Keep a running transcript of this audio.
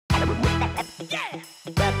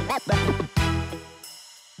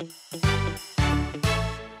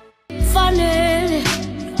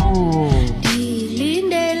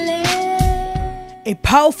A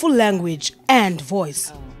powerful language and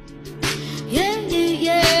voice.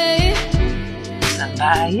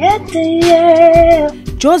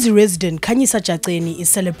 Jozi resident Khanyisa Jaceni is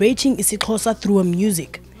celebrating Isixhosa through her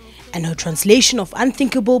music, and her translation of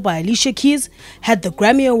Unthinkable by Alicia Keys had the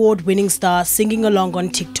Grammy Award-winning star singing along on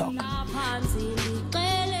TikTok.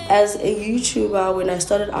 As a YouTuber, when I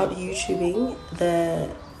started out YouTubing, the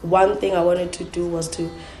one thing I wanted to do was to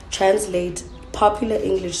translate popular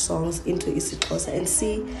English songs into Isixhosa and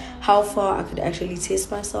see how far I could actually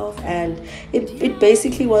test myself. And it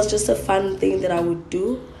basically was just a fun thing that I would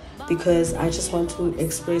do because I just want to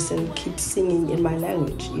express and keep singing in my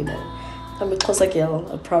language, you know. I'm a Xhosa girl,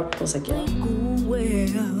 a proud Xhosa girl.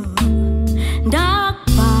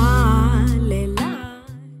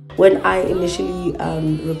 When I initially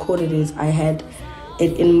recorded it, I had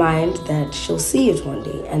it in mind that she'll see it one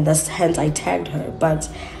day, and that's hence I tagged her. But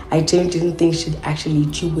I didn't think she'd actually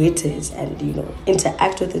duet it and, you know,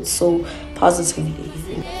 interact with it so positively.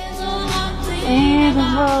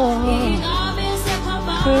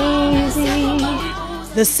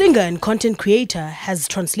 The singer and content creator has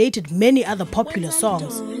translated many other popular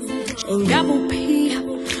songs.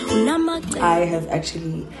 I have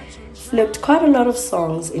actually flipped quite a lot of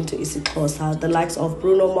songs into Isixhosa, the likes of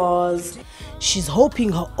Bruno Mars. She's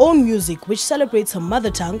hoping her own music, which celebrates her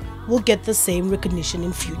mother tongue, will get the same recognition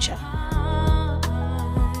in future.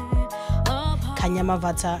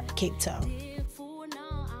 Kanyamavata, Cape Town.